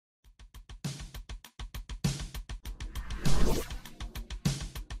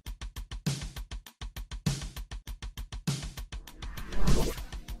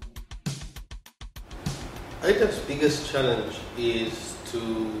ITAF's biggest challenge is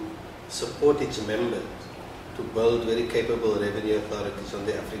to support its members to build very capable revenue authorities on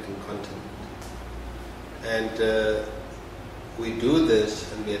the African continent. And we do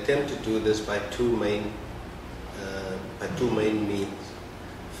this, and we attempt to do this by two main means.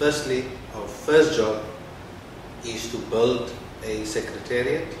 Firstly, our first job is to build a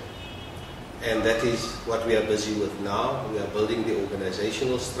secretariat, and that is what we are busy with now. We are building the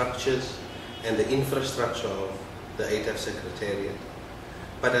organizational structures and the infrastructure of the ITAF Secretariat.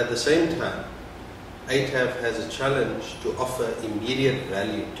 But at the same time, ITAF has a challenge to offer immediate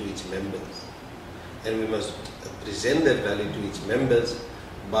value to its members. And we must present that value to its members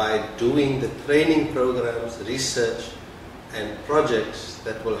by doing the training programs, research, and projects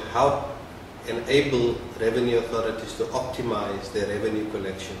that will help enable revenue authorities to optimize their revenue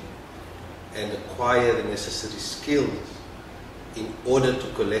collection and acquire the necessary skills in order to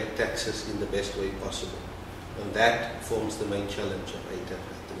collect taxes in the best way possible. And that forms the main challenge of ITAF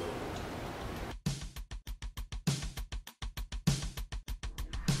at the moment.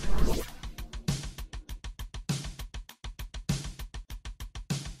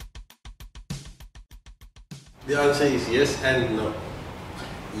 The answer is yes and no.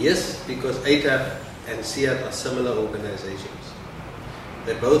 Yes, because ITAF and SIAT are similar organizations.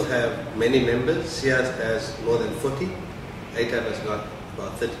 They both have many members. SIAT has more than 40. ITAF has got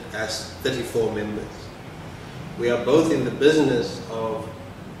about 34 members. We are both in the business of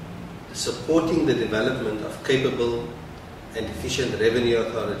supporting the development of capable and efficient revenue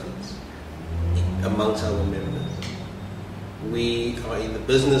authorities amongst our members. We are in the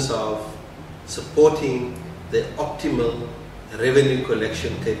business of supporting the optimal revenue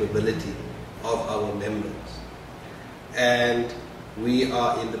collection capability of our members. And we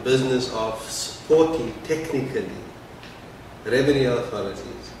are in the business of supporting technically revenue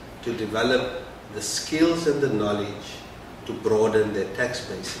authorities to develop the skills and the knowledge to broaden their tax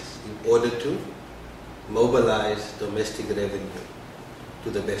bases in order to mobilize domestic revenue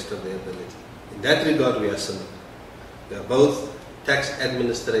to the best of their ability. In that regard, we are similar. We are both tax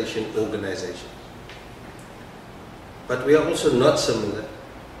administration organizations. But we are also not similar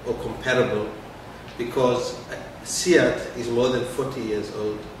or comparable because SIAT is more than 40 years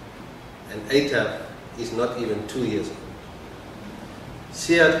old and ITAF is not even 2 years old.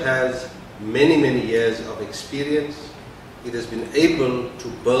 SIAT has many years of experience. It has been able to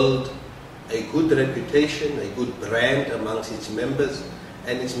build a good reputation, a good brand amongst its members,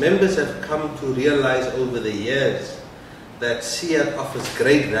 and its members have come to realize over the years that SIAT offers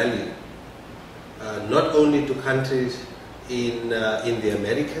great value, not only to countries in the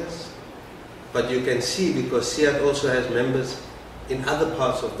Americas, but you can see because SIAT also has members in other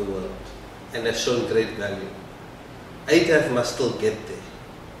parts of the world and has shown great value. ITAF must still get there.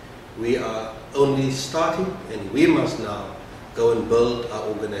 We are only starting, and we must now go and build our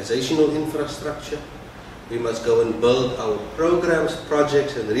organizational infrastructure. We must go and build our programs,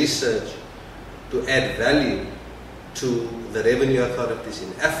 projects, and research to add value to the revenue authorities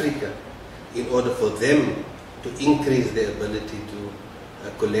in Africa in order for them to increase their ability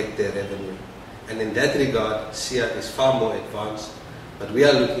to collect their revenue. And in that regard, SIAT is far more advanced, but we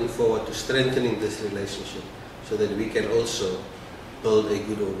are looking forward to strengthening this relationship so that we can also build a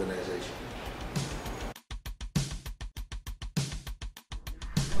good organization.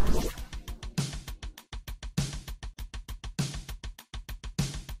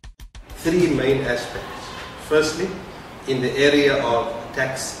 Three main aspects. Firstly, in the area of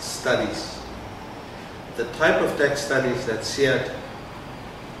tax studies. The type of tax studies that SIAT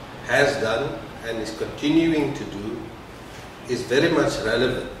has done and is continuing to do is very much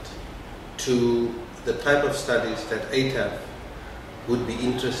relevant to the type of studies that ITAF would be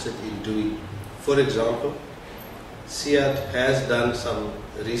interested in doing. For example, SIAT has done some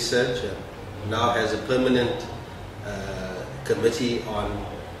research and now has a permanent committee on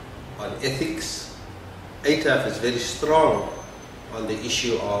ethics. ITAF is very strong on the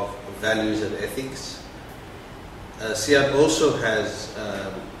issue of values and ethics. SIAT also has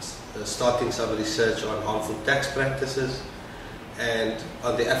starting some research on harmful tax practices, and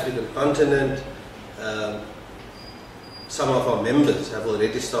on the African continent, some of our members have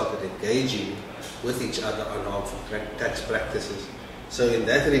already started engaging with each other on harmful tax practices. So in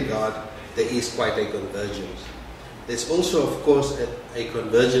that regard, there is quite a convergence. There's also, of course, a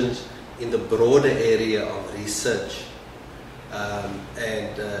convergence in the broader area of research.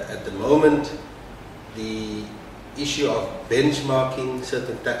 At the moment, the issue of benchmarking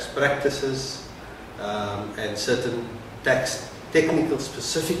certain tax practices and certain tax technical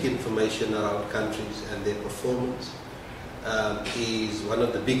specific information around countries and their performance is one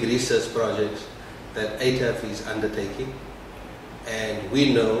of the big research projects that ATAF is undertaking, and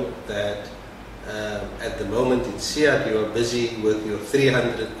we know that at the moment in SIAT you are busy with your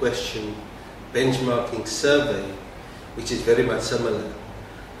 300 question benchmarking survey, which is very much similar.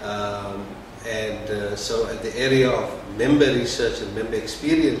 So at the area of member research and member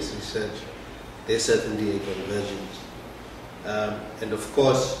experience research, there's certainly a convergence. And of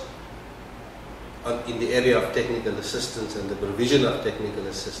course, in the area of technical assistance and the provision of technical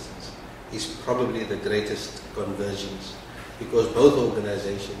assistance is probably the greatest convergence, because both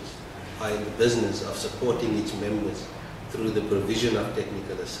organizations are in the business of supporting its members through the provision of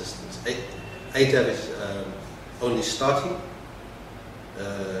technical assistance. ATAF is only starting.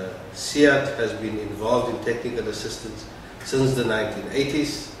 SIAT has been involved in technical assistance since the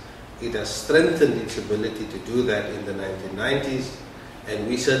 1980s. It has strengthened its ability to do that in the 1990s, and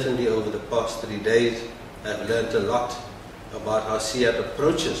we certainly over the past 3 days have learned a lot about how SIAT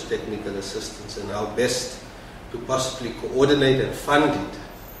approaches technical assistance and how best to possibly coordinate and fund it.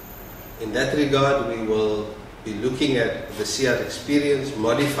 In that regard, we will be looking at the SIAT experience,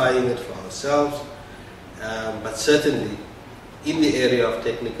 modifying it for ourselves, but certainly in the area of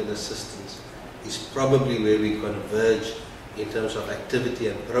technical assistance is probably where we converge in terms of activity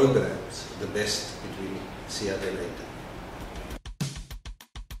and programs, the best between SIAT and ATAF.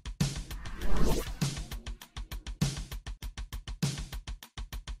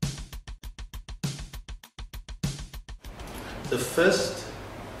 The first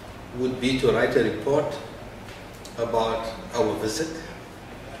would be to write a report about our visit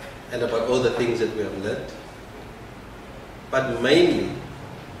and about all the things that we have learned. But mainly,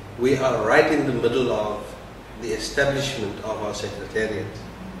 we are right in the middle of the establishment of our Secretariat.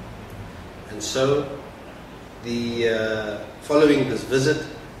 And so, following this visit,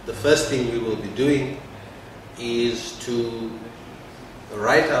 the first thing we will be doing is to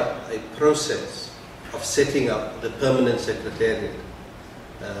write up a process of setting up the permanent Secretariat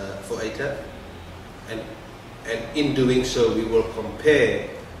for ATAF, and in doing so we will compare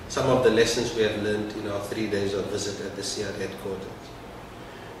some of the lessons we have learned in our 3 days of visit at the SIAT headquarters.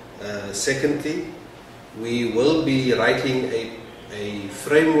 Secondly, we will be writing a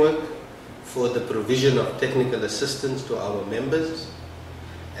framework for the provision of technical assistance to our members,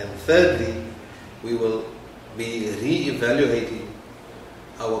 and thirdly, we will be re-evaluating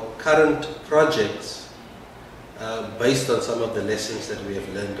our current projects based on some of the lessons that we have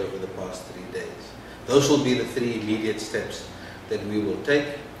learned over the past 3 days. Those will be the 3 immediate steps that we will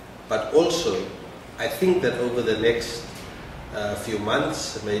take, but also I think that over the next few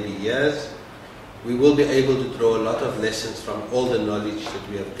months, maybe years, we will be able to draw a lot of lessons from all the knowledge that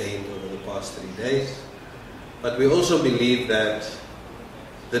we have gained over the past 3 days. But we also believe that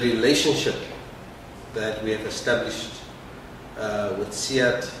the relationship that we have established with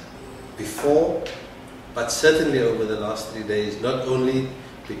SIAT before, but certainly over the last 3 days, not only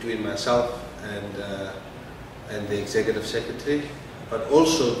between myself and the Executive Secretary, but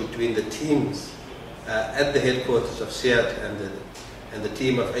also between the teams at the headquarters of SIAT and the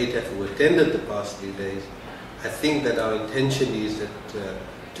team of ATAF who attended the past 3 days. I think that our intention is that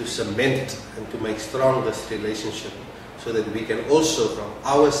to cement and to make strong this relationship, so that we can also from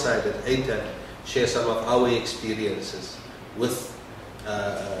our side at ATAF share some of our experiences with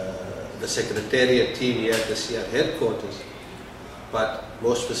the Secretariat team here at the SIAT headquarters, but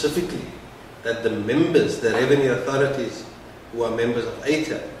more specifically that the members, the revenue authorities who are members of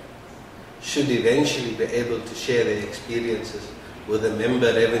ATAF, should eventually be able to share their experiences with the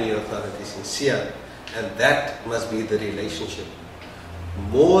member revenue authorities in SIAT, and that must be the relationship.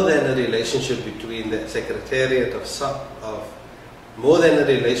 More than a relationship between the Secretariat more than a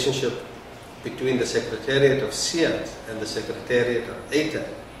relationship between the Secretariat of SIAT and the Secretariat of ATAF.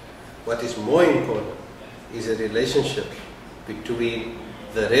 What is more important is a relationship between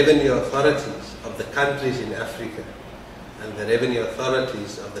the revenue authorities of the countries in Africa and the revenue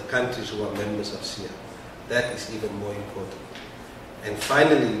authorities of the countries who are members of SIAT. That is even more important. And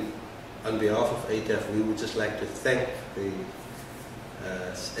finally, on behalf of ATAF, we would just like to thank the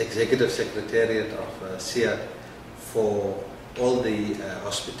Executive Secretariat of SIAT for all the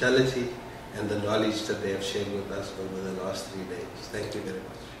hospitality and the knowledge that they have shared with us over the last 3 days. Thank you very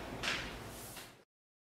much.